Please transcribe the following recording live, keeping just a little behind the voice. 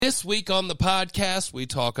This week on the podcast, we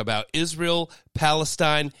talk about Israel,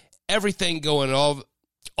 Palestine, everything going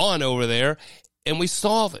on over there, and we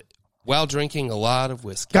solve it while drinking a lot of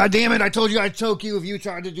whiskey. God damn it, I told you I'd choke you if you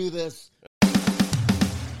tried to do this.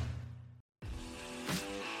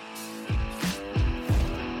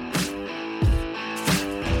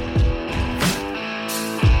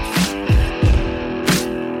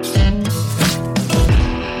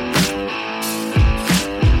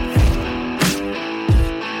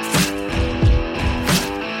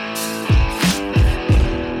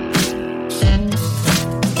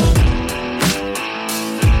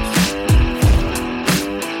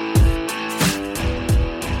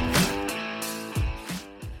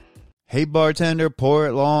 Hey bartender, pour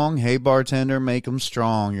it long. Hey bartender, make them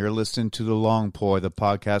strong. You're listening to The Long Pour, the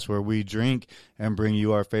podcast where we drink and bring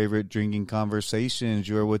you our favorite drinking conversations.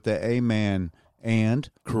 You're with the A-Man and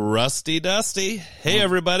Crusty Dusty. Hey,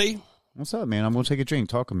 everybody. What's up, man? I'm going to take a drink.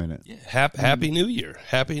 Talk a minute. Yeah, Happy New Year.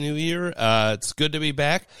 Happy New Year. It's good to be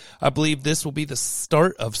back. I believe this will be the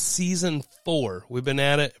start of season 4. We've been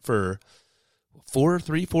at it for 4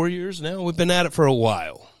 years now. We've been at it for a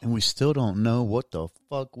while. And we still don't know what the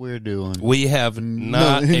fuck we're doing. We have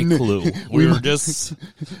not a clue.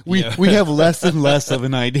 We have less and less of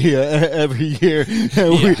an idea every year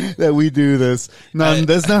that we do this.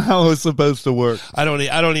 That's not how it's supposed to work. I don't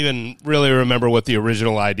even really remember what the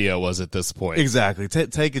original idea was at this point. Exactly.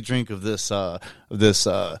 Take a drink of this.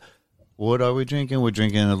 What are we drinking? We're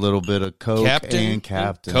drinking a little bit of Coke and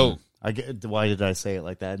Captain. Coke. Why did I say it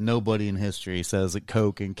like that? Nobody in history says it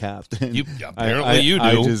Coke and Captain. Apparently you do.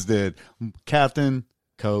 I just did. Captain,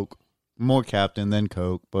 Coke, more Captain than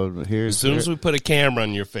Coke. But here's as soon as we put a camera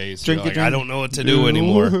on your face, drink, you're like, I don't know what to do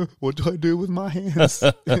anymore. What do I do with my hands?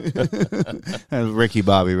 Ricky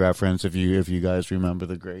Bobby reference, if you guys remember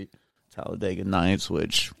the great Talladega Nights,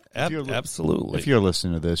 which absolutely. If you're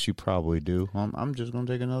listening to this, you probably do. I'm just gonna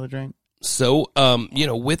take another drink. So,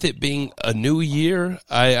 with it being a new year,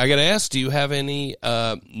 I got to ask, do you have any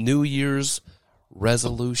New Year's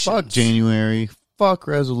resolutions? Fuck January. Fuck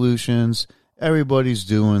resolutions. Everybody's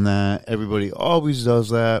doing that. Everybody always does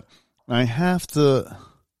that. I have to...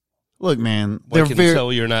 Look, man. I can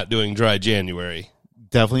tell you're not doing dry January.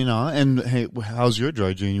 Definitely not. And, hey, how's your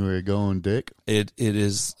dry January going, Dick? It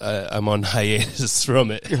is, I'm on hiatus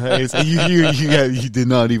from it. You did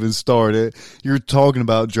not even start it. You're talking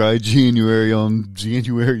about dry January on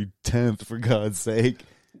January 10th, for God's sake.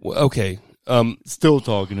 Well, okay. Still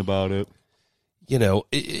talking about it.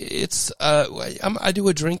 It's, I do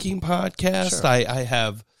a drinking podcast. Sure. I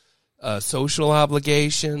have social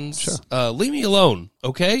obligations. Sure. Leave me alone,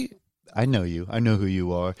 okay? I know you. I know who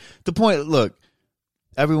you are. The point, look.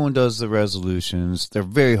 Everyone does the resolutions. They're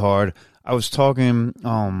very hard. I was talking,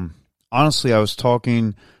 honestly, a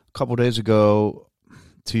couple days ago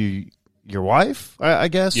to your wife, I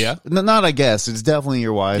guess. Yeah. Not I guess. It's definitely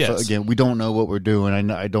your wife. Yes. Again, we don't know what we're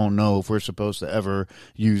doing. I don't know if we're supposed to ever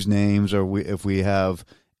use names or if we have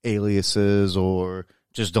aliases or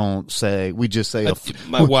just don't say. We just say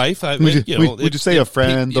my wife. We just say a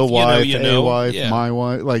friend, the wife, a wife, yeah. My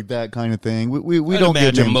wife, like that kind of thing. We don't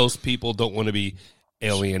imagine get most people don't want to be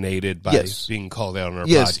alienated by being called out on our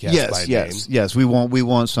podcast by name. Yes. We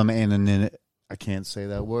want some anonymity. I can't say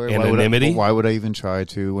that word. Anonymity? Why would I even try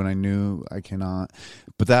to when I knew I cannot?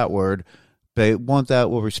 But that word, they want that.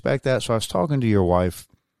 We'll respect that. So I was talking to your wife,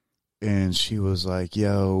 and she was like,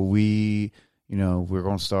 "Yo, we're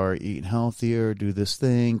going to start eating healthier, do this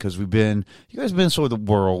thing because you guys been sort of the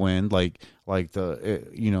whirlwind, like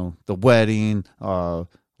the the wedding,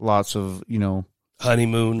 lots of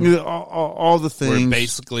honeymoon, all the things. Where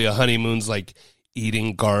basically a honeymoon's like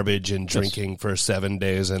eating garbage and drinking for 7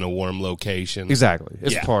 days in a warm location. Exactly.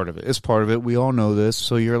 It's part of it. We all know this.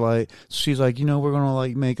 So she's like, we're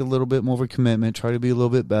going to make a little bit more of a commitment, try to be a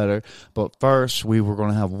little bit better. But first we were going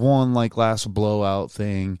to have one last blowout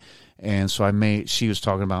thing. And so she was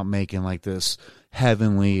talking about making this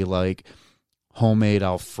heavenly, homemade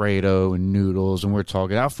Alfredo and noodles. And we're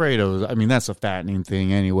talking Alfredo. I mean, that's a fattening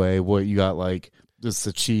thing anyway. What you got, just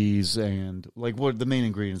the cheese and what the main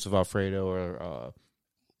ingredients of Alfredo are,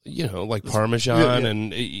 Parmesan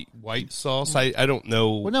and white sauce. I don't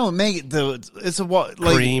know. Well, no, it's a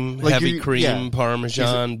cream, heavy cream,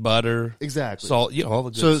 Parmesan, butter, exactly, salt, all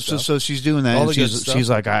the good stuff. So she's doing that. All and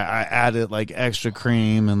she's like, I added extra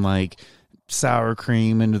cream and sour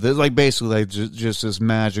cream into this, basically just this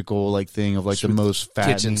magical thing of the most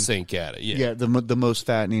fattening kitchen sink at it. Yeah, the most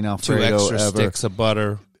fattening Alfredo 2 extra ever. Sticks of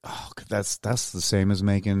butter. Oh, that's the same as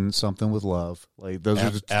making something with love. Those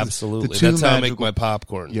are absolutely. The two that's how I make my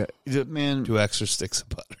popcorn. Yeah, man. 2 extra sticks of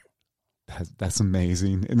butter. That's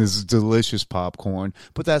amazing. And this is delicious popcorn.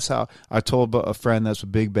 But that's how I told a friend that's a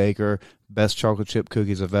big baker, best chocolate chip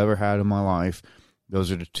cookies I've ever had in my life.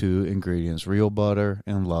 Those are the 2 ingredients, real butter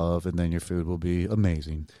and love, and then your food will be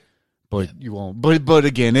amazing. But you won't. But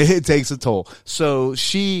again, it takes a toll. So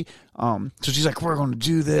she's like, we're going to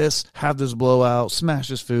do this, have this blowout, smash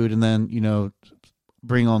this food, and then,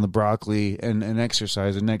 bring on the broccoli and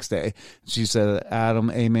exercise the next day. She said, Adam,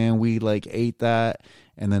 hey man, we like ate that.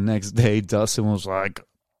 And the next day, Dustin was like,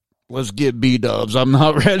 let's get B-dubs. I'm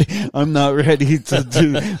not ready to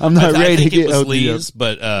do, I'm not ready to get it was Lee's,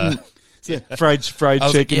 but fried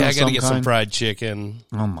chicken. Yeah, I got to get some fried chicken.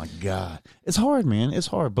 Oh my God. It's hard, man. It's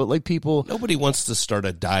hard. But like people, nobody wants to start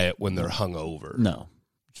a diet when they're hungover. No.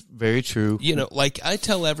 Very true. Like I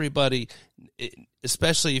tell everybody,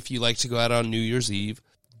 especially if you like to go out on New Year's Eve,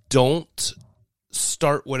 don't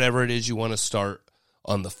start whatever it is you want to start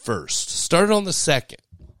on the 1st. Start on the 2nd.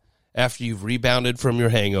 After you've rebounded from your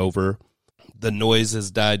hangover, the noise has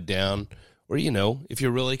died down, or, if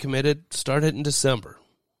you're really committed, start it in December,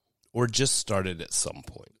 or just start it at some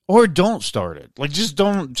point. Or don't start it. Like, just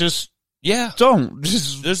don't, don't.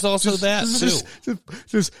 There's also that, too.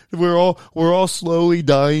 Just we're all slowly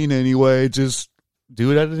dying anyway. Just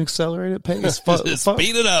do it at an accelerated pace.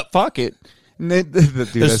 Speed it up. Fuck it.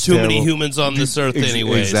 There's too many humans on this earth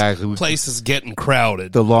anyways. Exactly. Place is getting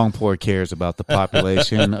crowded. The long pour cares about the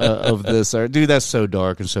population of this earth. Dude, that's so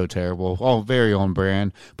dark and so terrible. All very on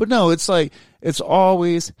brand. But no, it's like, it's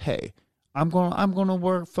always, hey, I'm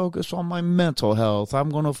gonna focus on my mental health.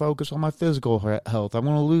 I'm gonna focus on my physical health. I'm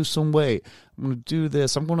gonna lose some weight. I'm gonna do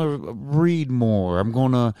this. I'm gonna read more. I'm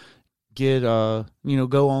gonna get go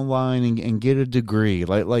online and get a degree.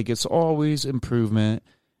 Like it's always improvement.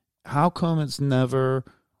 How come it's never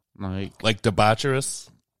like debaucherous?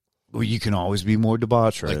 Well, you can always be more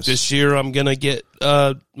debaucherous. Like this year, I'm gonna get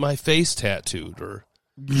my face tattooed, or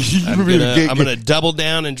I'm gonna double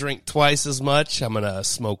down and drink twice as much. I'm gonna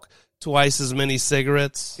smoke twice as many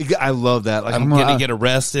cigarettes. I love that. Like I'm gonna get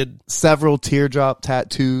arrested. Several teardrop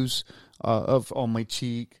tattoos on my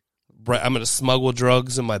cheek. Right, I'm gonna smuggle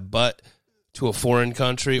drugs in my butt to a foreign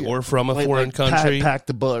country or from a foreign country. Pack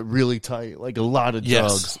the butt really tight, like a lot of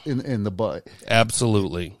drugs in the butt.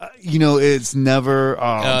 Absolutely. It's never...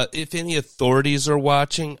 if any authorities are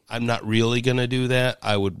watching, I'm not really going to do that.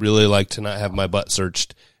 I would really like to not have my butt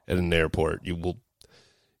searched at an airport. It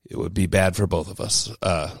would be bad for both of us.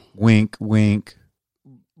 Wink, wink.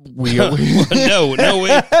 No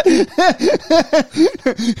way.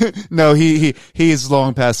 No, he is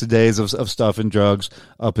long past the days of stuffing drugs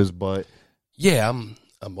up his butt. Yeah,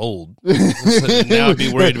 I'm old. So now I'd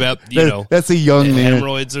be worried about, that's a young man.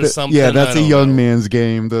 Hemorrhoids or something. Yeah, that's a young man's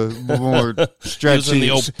game. The more stretchy. Using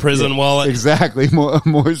the old prison wallet. Exactly.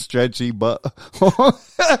 More stretchy, but.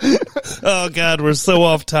 Oh, God, we're so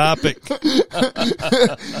off topic.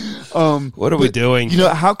 What are we doing?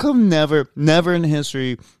 How come never in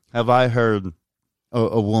history have I heard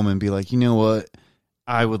a woman be like, you know what?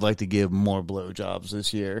 I would like to give more blowjobs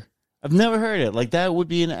this year. I've never heard it. Like, that would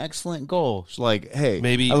be an excellent goal. It's like, hey,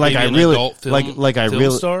 maybe I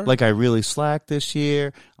really slacked this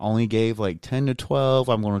year. I only gave like 10 to 12.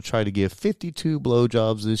 I'm going to try to give 52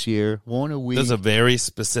 blowjobs this year, one a week. That's a very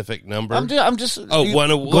specific number. I'm just one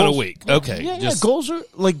a week. Okay, yeah.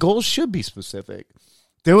 Goals should be specific.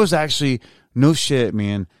 There was actually no shit,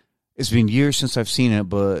 man. It's been years since I've seen it,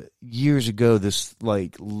 but years ago, this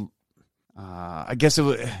like. I guess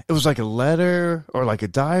it was like a letter or like a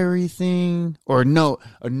diary thing or a note,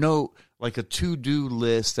 like a to-do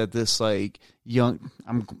list that this like I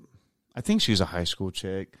think she's a high school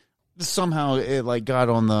chick. Somehow it like got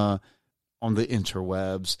on the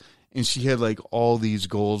interwebs, and she had like all these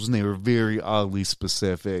goals, and they were very oddly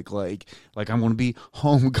specific. Like I'm going to be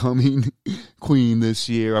homecoming queen this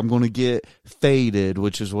year. I'm going to get faded,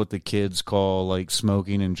 which is what the kids call like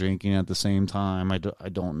smoking and drinking at the same time. I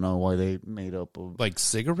don't know why they made up like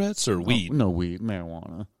cigarettes or weed. No weed,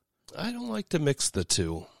 marijuana. I don't like to mix the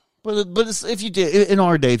two. But if you did in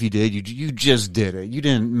our day, if you did, you just did it. You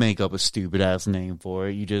didn't make up a stupid ass name for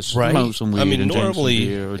it. You just smoked some weed and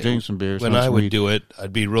normally drink some beer. When I would do it,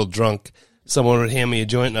 I'd be real drunk. Someone would hand me a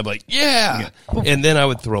joint, and I'd be like, "Yeah," and then I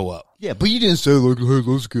would throw up. Yeah, but you didn't say like, "Hey,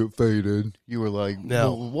 let's get faded." You were like,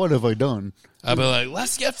 "No, well, what have I done?" I'd be like,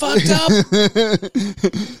 "Let's get fucked up."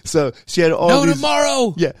 So she had all these,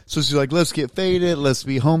 tomorrow. Yeah, so she's like, "Let's get faded. Let's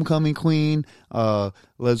be homecoming queen.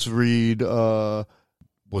 Let's read."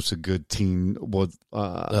 What's a good teen?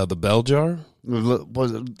 The Bell Jar?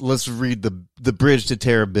 Let's read the Bridge to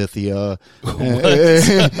Terabithia.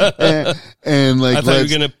 And like, I thought you were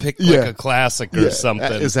going to pick like a classic or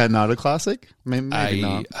something. Is that not a classic? Maybe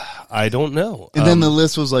not. I don't know. And then the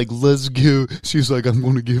list was like, let's give. She's like, I'm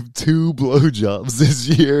going to give 2 blowjobs this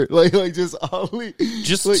year. Like just Ollie.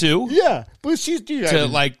 Just like, 2? Yeah, but she's to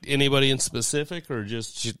like anybody in specific or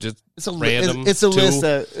just it's a random. It's a list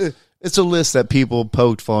that. It's a list that people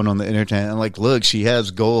poked fun on the internet and like, look, she has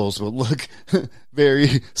goals, but look,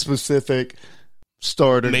 very specific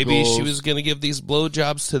starter Maybe goals. she was going to give these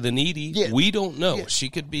blowjobs to the needy. Yeah. We don't know. Yeah. She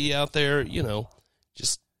could be out there,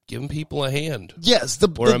 just giving people a hand. Yes,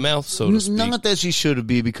 or a mouth, so to speak. Not that she should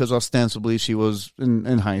be, because ostensibly she was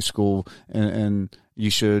in high school, and you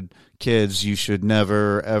should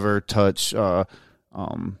never ever touch. You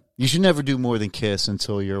should never do more than kiss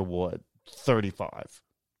until you're 35.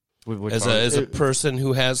 As a person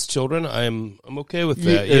who has children, I'm okay with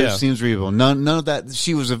that. Yeah, it seems reasonable. None of that.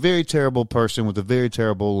 She was a very terrible person with a very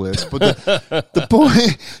terrible list. But the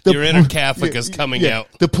point, your inner Catholic is coming out.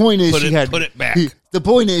 The point is put it back. The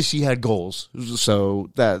point is she had goals.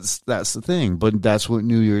 So that's the thing. But that's what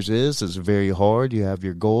New Year's is. It's very hard. You have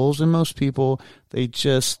your goals, and most people, they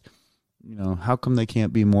just. How come they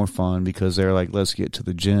can't be more fun? Because they're like, let's get to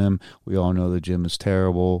the gym. We all know the gym is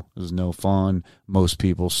terrible. There's no fun. Most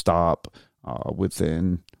people stop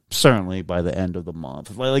within, certainly by the end of the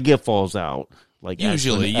month. Like it falls out. Like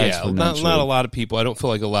usually, yeah. Not a lot of people. I don't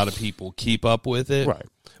feel like a lot of people keep up with it. Right.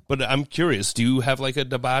 But I'm curious, do you have like a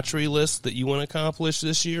debauchery list that you want to accomplish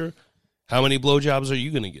this year? How many blowjobs are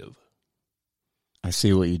you going to give? I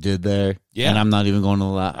see what you did there. Yeah. And I'm not even going to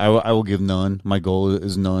lie. I will give none. My goal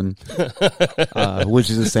is none.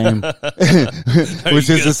 Which is the same. As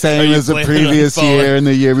the previous year and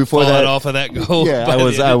the year before that. Off of that goal. Yeah,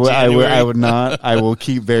 I would not. I will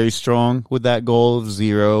keep very strong with that goal of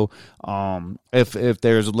 0. If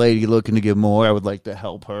there's a lady looking to give more, I would like to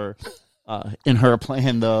help her. In her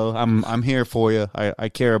plan, though, I'm here for you. I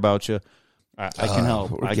care about you. I can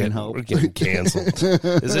help. Can help. We're getting canceled.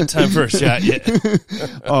 Is it time for a shot yet?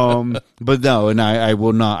 But no, and I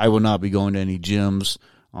will not be going to any gyms.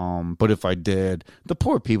 But if I did, the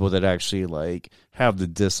poor people that actually like have the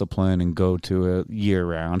discipline and go to it year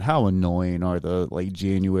round, how annoying are the like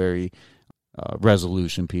January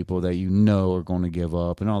resolution people that are going to give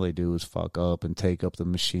up, and all they do is fuck up and take up the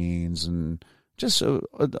machines and. Just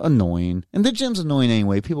annoying, and the gym's annoying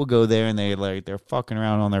anyway. People go there and they're fucking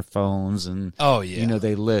around on their phones, and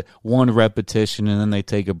they lit one repetition and then they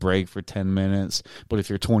take a break for 10 minutes. But if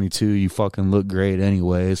you're 22, you fucking look great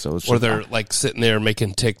anyway. So it's they're like sitting there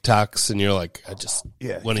making TikToks, and you're like, I just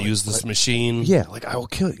want to use this machine. Yeah, like I will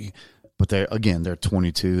kill you. But they're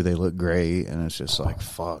 22. They look great, and it's just like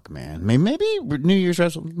fuck, man. Maybe New Year's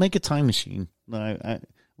resolution, make a time machine.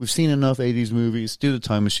 We've seen enough 80s movies. Do the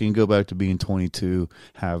time machine. Go back to being 22.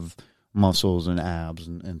 Have muscles and abs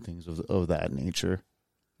and things of that nature.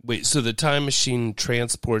 Wait, so the time machine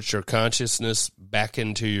transports your consciousness back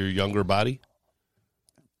into your younger body?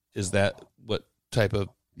 Is that what type of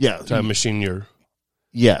time machine you're...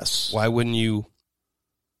 Yes. Why wouldn't you...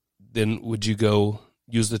 Then would you go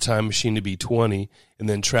use the time machine to be 20 and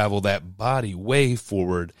then travel that body way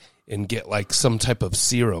forward and get like some type of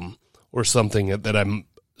serum or something that I'm...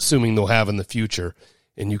 assuming they'll have in the future,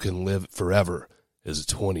 and you can live forever as a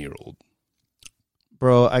 20-year-old.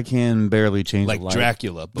 Bro, I can barely change like life.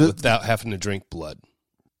 Dracula, but without having to drink blood.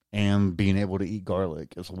 And being able to eat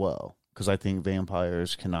garlic as well. Because I think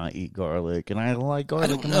vampires cannot eat garlic, and I like garlic.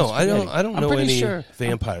 I don't know any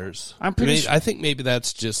vampires. I think maybe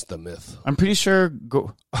that's just the myth. I'm pretty sure...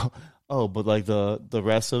 Oh, but like the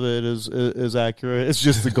rest of it is accurate. It's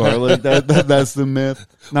just the garlic that's the myth,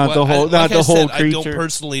 not the whole creature. I don't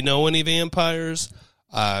personally know any vampires.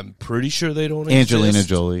 I'm pretty sure they don't Angelina exist.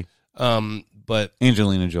 Jolie. But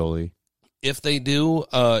Angelina Jolie. If they do,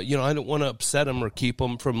 I don't want to upset them or keep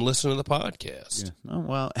them from listening to the podcast. Yeah. Oh,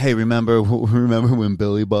 well, hey, remember when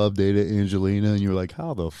Billy Bob dated Angelina, and you were like,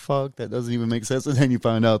 how the fuck? That doesn't even make sense. And then you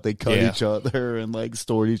find out they cut each other and like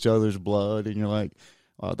stored each other's blood, and you're like,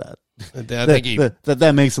 well,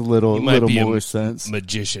 that makes a little more sense.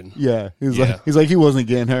 Magician. Yeah, he's like he wasn't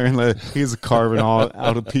getting her, and like, he's carving out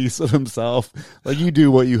a piece of himself. Like, you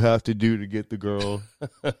do what you have to do to get the girl,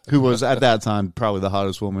 who was at that time probably the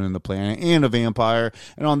hottest woman in the planet and a vampire.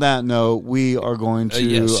 And on that note, we are going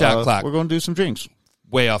to shot clock. We're going to do some drinks.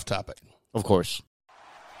 Way off topic, of course.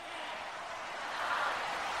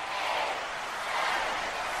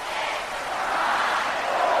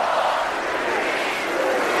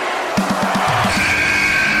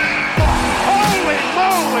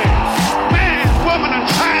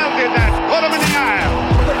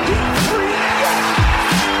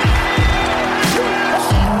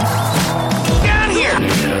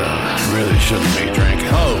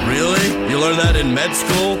 in med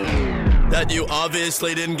school that you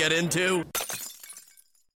obviously didn't get into?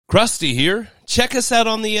 Crusty here. Check us out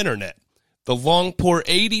on the internet. The Long Pour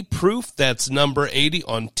 80 proof, that's number 80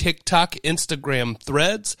 on TikTok, Instagram,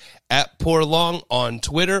 Threads, at Pour Long on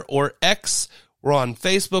Twitter or X. We're on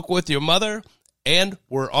Facebook with your mother, and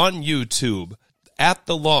we're on YouTube at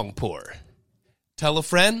The Long Pour. Tell a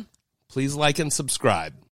friend, please like and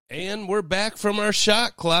subscribe. And we're back from our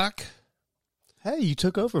shot clock. Hey, you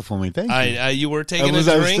took over for me. Thank you. You were taking a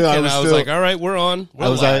drink, and I was like, all right, we're on.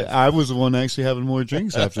 I was the one actually having more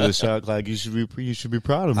drinks after the shot clock. You should be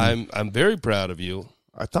proud of me. I'm very proud of you.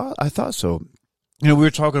 I thought so. You know, we were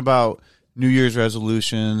talking about New Year's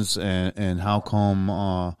resolutions and how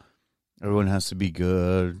come everyone has to be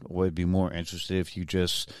good. Or would be more interested if you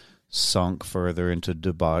just sunk further into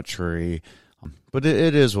debauchery. But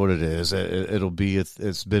it is what it is.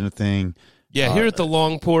 It's been a thing. Yeah, here at the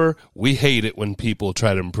Long Pour, we hate it when people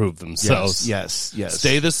try to improve themselves. Yes.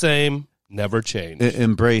 Stay the same, never change.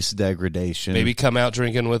 Embrace degradation. Maybe come out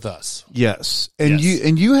drinking with us. Yes. And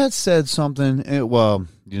you had said something, well,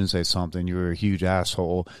 you didn't say something, you were a huge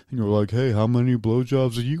asshole, and you were like, hey, how many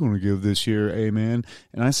blowjobs are you going to give this year, amen?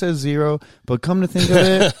 And I said 0, but come to think of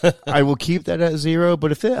it, I will keep that at 0,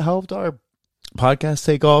 but if it helped our podcast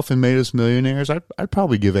take off and made us millionaires, I'd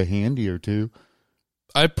probably give a handy or two.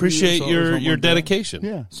 I appreciate your dedication.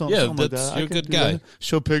 Yeah, something like that. You're a good guy.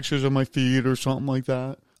 Show pictures of my feet or something like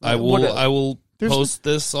that. I will post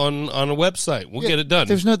this on a website. We'll get it done.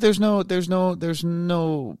 There's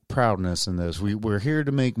no proudness in this. We're here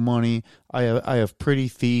to make money. I have pretty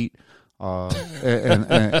feet, and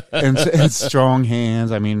strong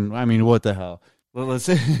hands. I mean, what the hell? Well, let's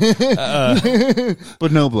say,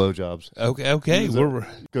 but no blowjobs. Okay,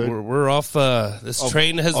 we're off. This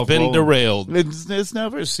train has been derailed. It's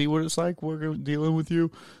never see what it's like. We're dealing with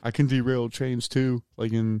you. I can derail trains too,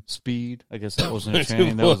 like in Speed. I guess that wasn't a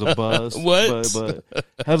train. That was a bus. What? But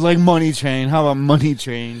had like Money Train. How about Money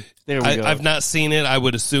Train? There we go. I've not seen it. I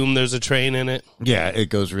would assume there's a train in it. Yeah, it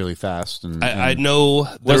goes really fast. And I know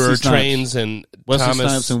there are trains and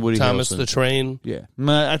Thomas Harrelson. the Train. Yeah,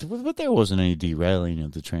 but there wasn't any derailing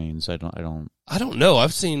of the trains. I don't know.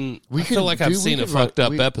 I've seen a fucked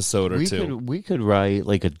up episode or two. We could write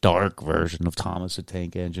like a dark version of Thomas the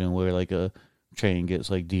Tank Engine, where like a train gets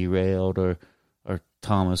like derailed, or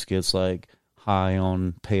Thomas gets like high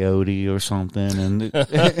on peyote or something, and that'd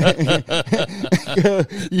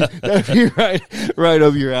be right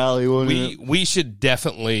up your alley. We should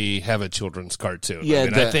definitely have a children's cartoon. Yeah,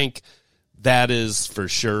 I think that is for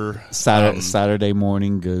sure Saturday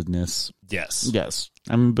morning goodness. Yes.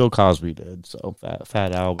 I mean, Bill Cosby did, so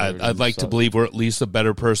Fat Albert. I'd like to believe we're at least a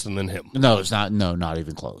better person than him. No, it's not. No, not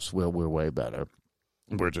even close. We're way better.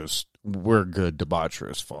 We're good,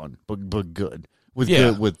 debaucherous fun, but good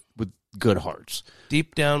with good hearts.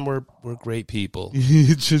 Deep down, we're great people.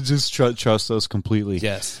 You should just trust us completely.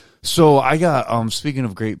 Yes. So I got speaking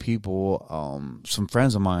of great people, some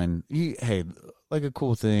friends of mine. Hey, like a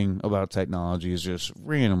cool thing about technology is just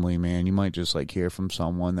randomly, man. You might just like hear from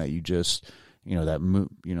someone that you just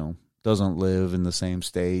doesn't live in the same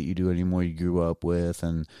state you do anymore. You grew up with,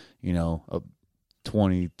 and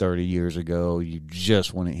 20, 30 years ago, you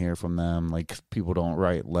just wouldn't hear from them. Like, people don't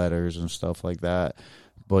write letters and stuff like that.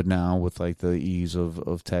 But now with like the ease of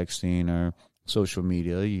texting or social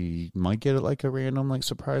media, you might get it like a random like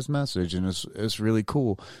surprise message, and it's really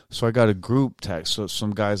cool. So I got a group text. So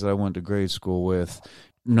some guys that I went to grade school with,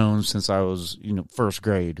 known since I was first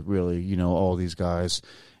grade, really, all these guys,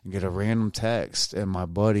 and get a random text, and my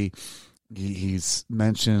buddy he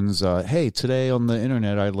mentions, hey, today on the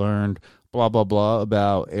internet I learned blah blah blah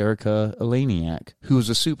about Erica Eleniak, who was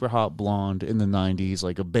a super hot blonde in the 90s,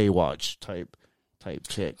 like a Baywatch type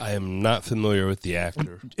chick. I am not familiar with the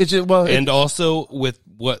actor. And also with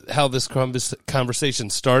how this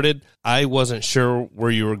conversation started, I wasn't sure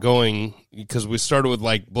where you were going, because we started with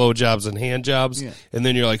like blowjobs and hand jobs, and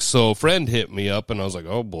then you're like, so a friend hit me up, and I was like,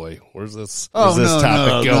 oh boy, where's this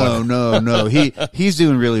topic going? No. He's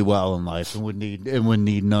doing really well in life and would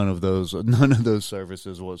need none of those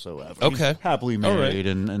services whatsoever. Okay, he's happily married,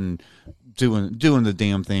 and doing the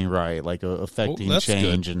damn thing right, like affecting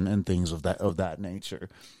change and things of that nature.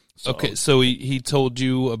 So, okay, so he told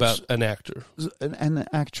you about an actor, an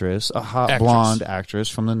actress, a hot blonde actress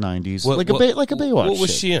from the 90s, like a Baywatch. What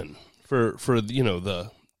was she in for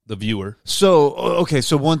the viewer? So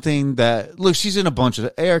one thing that she's in a bunch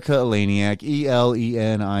of Erica Eleniak,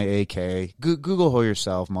 Eleniak. Google her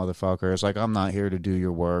yourself, motherfucker. It's like, I'm not here to do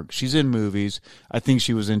your work. She's in movies. I think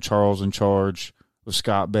she was in Charles in Charge with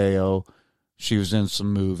Scott Baio. She was in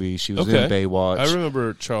some movie. She was in Baywatch. I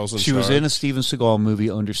remember Charles and She was in a Steven Seagal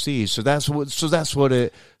movie, Under Siege. So that's what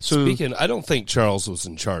it. So speaking, I don't think Charles was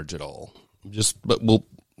in charge at all.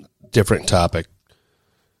 Different topic.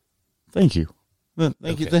 Thank you.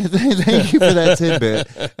 Thank you for that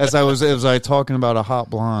tidbit. As I was talking about a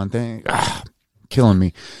hot blonde thing, killing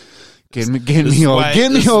me, getting me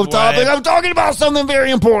off topic. I'm talking about something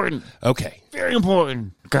very important. Okay, very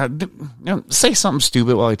important. God, say something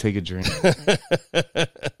stupid while I take a drink.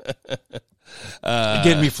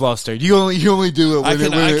 Getting me flustered. You only do it. I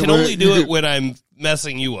can only do it when I'm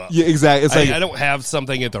messing you up. Yeah, exactly. It's I don't have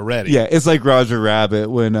something at the ready. Yeah, it's like Roger Rabbit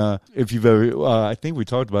when if you've ever I think we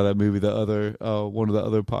talked about that movie the other one of the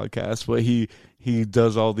other podcasts, but he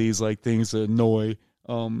does all these like things to annoy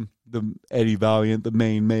the Eddie Valiant, the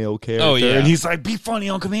main male character. Oh yeah, and he's like, "Be funny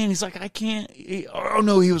on command." He's like, "I can't." Oh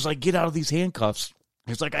no, he was like, "Get out of these handcuffs."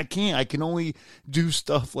 He's like, I can't. I can only do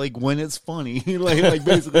stuff like when it's funny, like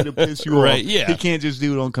basically to piss you right, off. Yeah, he can't just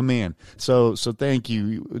do it on command. So thank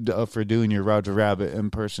you for doing your Roger Rabbit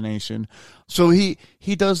impersonation. So he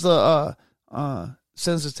does the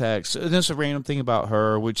sends a text. And there's a random thing about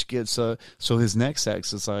her, which gets so his next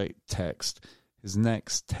text is like text. His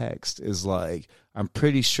next text is like, I'm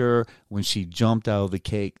pretty sure when she jumped out of the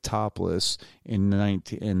cake topless in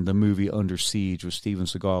the movie Under Siege with Steven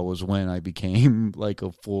Seagal was when I became like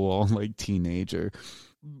a full-on like teenager.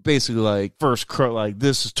 Basically, like like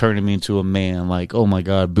this is turning me into a man. Like, oh my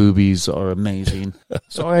god, boobies are amazing.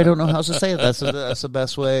 Sorry, I don't know how to say it. That's the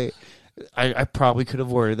best way. I probably could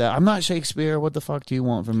have worded that. I'm not Shakespeare. What the fuck do you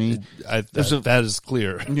want from me? That is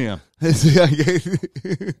clear. Yeah.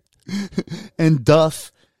 And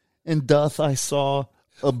doth I saw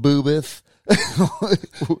a boobeth.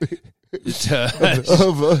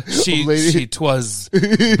 She twas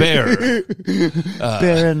bare.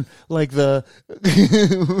 Barren like the.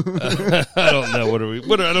 I don't know what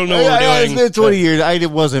I don't know what we're doing. It's been 20 years. I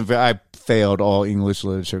failed all English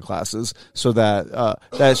literature classes, so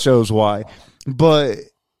that shows why. But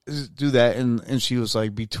do that, and she was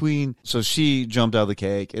like so she jumped out of the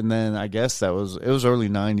cake, and then I guess it was early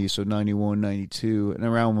 90s, so 91, 92, and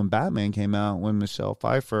around when Batman came out, when Michelle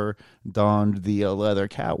Pfeiffer donned the leather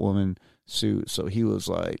Catwoman suit, so he was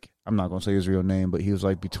like, I'm not going to say his real name, but he was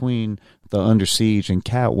like, between the Under Siege and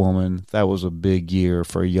Catwoman, that was a big year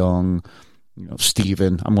for young,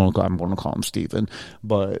 Steven. I'm going to call him Steven,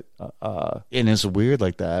 but and it's weird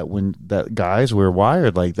like that when that guys were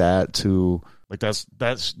wired like that to. Like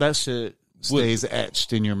that shit stays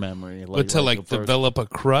etched in your memory. But to develop a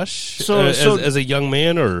crush as a young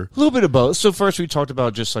man, or a little bit of both. So first we talked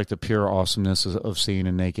about just like the pure awesomeness of seeing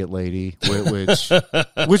a naked lady,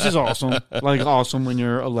 which is awesome. Like awesome when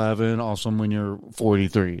you're 11, awesome when you're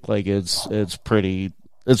 43. Like it's pretty.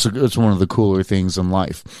 It's one of the cooler things in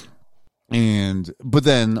life. But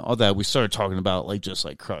then all that we started talking about like just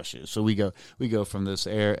like crushes. So we go from this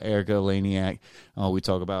Erica Laniak. We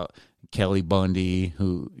talk about Kelly Bundy,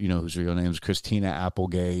 whose real name is Christina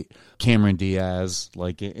Applegate, Cameron Diaz,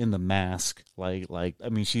 like in The Mask, like I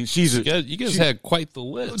mean she's you guys had quite the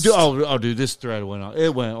list. Dude, this thread went on.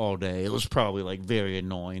 It went all day. It was probably like very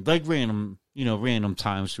annoying, like random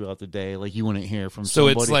times throughout the day, like you wouldn't hear from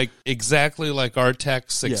somebody. So it's like exactly like our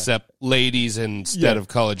texts, except ladies instead of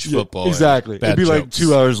college football. Exactly. It'd be like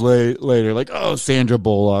 2 hours later, like, oh, Sandra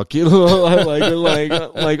Bullock,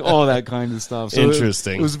 like all that kind of stuff. So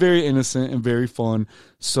interesting. It was very innocent and very fun.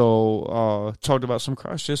 So talked about some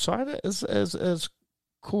crushes. So as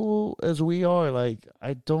cool as we are, like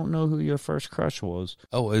I don't know who your first crush was.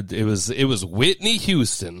 Oh, it was Whitney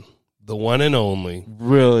Houston. The one and only.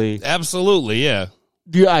 Really? Absolutely, yeah.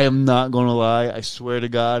 Dude, I am not going to lie. I swear to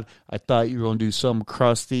God, I thought you were going to do some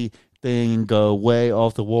crusty thing and go way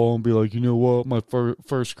off the wall and be like, you know what? My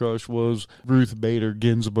first crush was Ruth Bader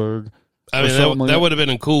Ginsburg. I mean, that would have been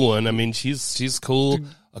a cool one. I mean, she's cool,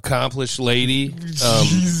 accomplished lady,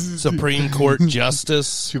 Supreme Court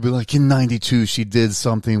justice. She'd be like, in 92, she did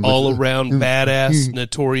something. All around badass,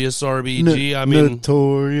 notorious RBG. I mean,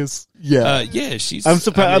 notorious. Yeah, yeah. She's. I'm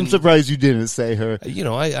surprised. I'm surprised you didn't say her.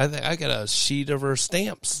 I got a sheet of her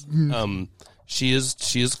stamps. She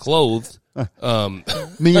is clothed.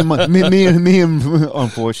 Me and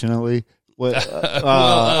unfortunately. What? Was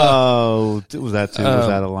that too? Was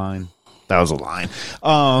that a line? That was a line.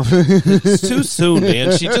 It's too soon,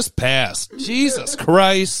 man. She just passed. Jesus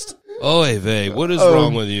Christ. Oy vey, what is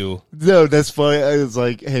wrong with you? No, that's funny. It's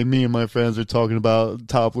like, hey, me and my friends are talking about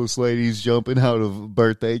topless ladies jumping out of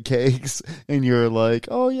birthday cakes, and you're like,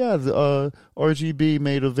 oh yeah, the RGB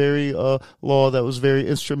made a very law that was very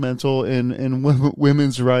instrumental in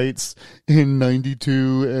women's rights in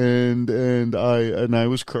 '92, and I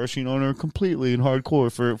was crushing on her completely and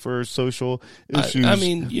hardcore for social issues. I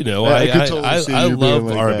mean, you know, I I love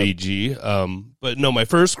like RBG. But no, my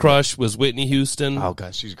first crush was Whitney Houston. Oh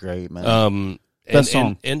gosh, she's great, man. Best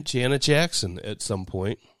song. And Janet Jackson at some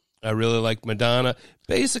point. I really liked Madonna.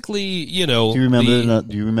 Basically, you know. Do you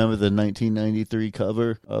remember the 1993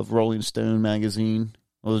 cover of Rolling Stone magazine?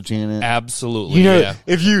 Well, Janet. Absolutely. You know, yeah.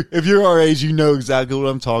 if you're our age, you know exactly what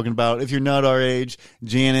I'm talking about. If you're not our age,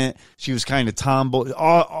 Janet, she was kind of tomboy,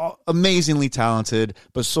 amazingly talented,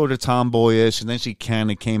 but sort of tomboyish, and then she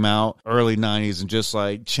kind of came out early 90s and just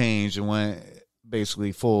like changed and went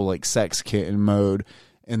basically full like sex kitten mode.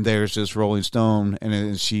 And there's just Rolling Stone, and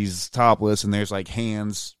then she's topless, and there's like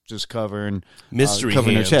hands just covering mystery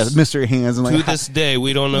covering hands. her chest, mystery hands. And like, to this day,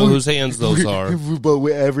 we don't know whose hands those are. But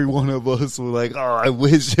every one of us were like, "Oh, I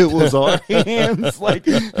wish it was our hands!" Like,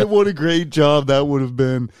 what a great job that would have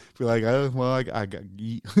been. Be like, I got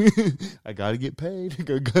I got to get paid.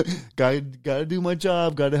 Got to do my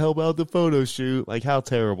job. Got to help out the photo shoot. Like, how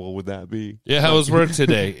terrible would that be? Yeah, how was work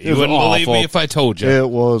today? You wouldn't awful. believe me if I told you. It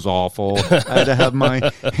was awful. I had to have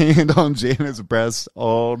my hand on Janet's breast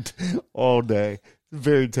all day.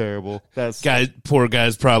 Very terrible. Poor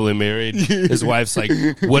guy's probably married. His wife's like,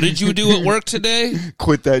 "What did you do at work today?"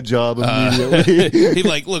 Quit that job immediately. He's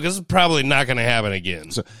like, "Look, this is probably not going to happen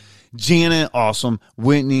again." So, Janet, awesome.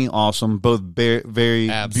 Whitney, awesome. Both very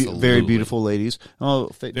beautiful ladies. Oh,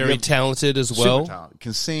 very talented as well. Super talented.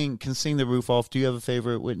 Can sing the roof off. Do you have a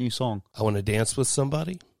favorite Whitney song? I want to dance with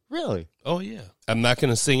somebody. Really? Oh yeah. I'm not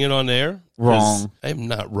going to sing it on air. Wrong. I'm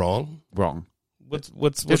not wrong. Wrong.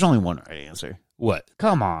 What's There's only one right answer. What?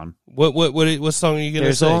 Come on. What song are you going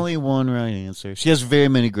to say? There's only one right answer. She has very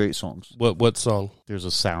many great songs. What song? There's a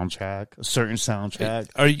soundtrack, a certain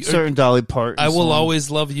soundtrack. Certain Dolly Parton I Will song. Always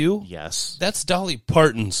Love You? Yes. That's Dolly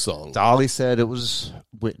Parton's song. Dolly said it was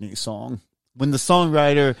Whitney's song. When the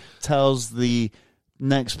songwriter tells the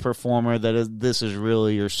next performer that this is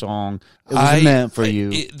really your song, it was meant for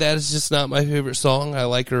you. That is just not my favorite song. I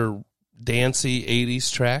like her dancey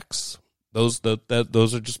 80s tracks. Those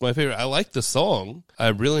are just my favorite. I like the song. I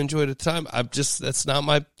really enjoyed the time. That's not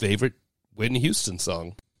my favorite Whitney Houston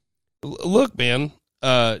song. Look, man,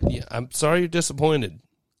 I'm sorry you're disappointed.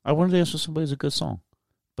 I wanted to dance with somebody's a good song,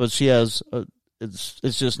 but she has it's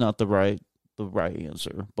just not the right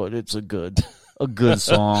answer, but it's a good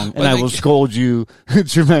song, and I will scold you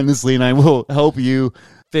tremendously, and I will help you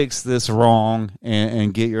fix this wrong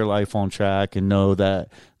and get your life on track, and know that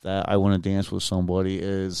I Want to Dance with Somebody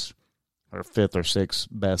is her fifth or sixth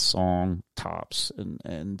best song, tops,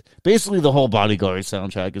 and basically the whole Bodyguard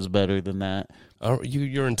soundtrack is better than that.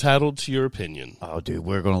 You're entitled to your opinion. Oh, dude,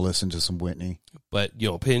 we're gonna listen to some Whitney. But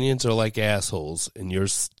opinions are like assholes, and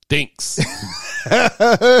yours stinks.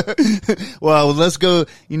 Well, let's go.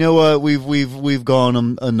 You know what? We've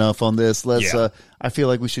gone enough on this. Let's. Yeah. I feel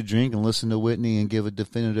like we should drink and listen to Whitney and give a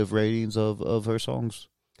definitive ratings of her songs.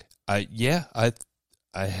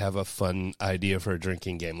 I have a fun idea for a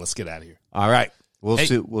drinking game. Let's get out of here. All right. We'll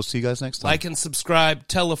see you guys next time. Like and subscribe.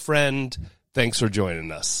 Tell a friend. Thanks for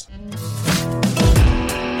joining us.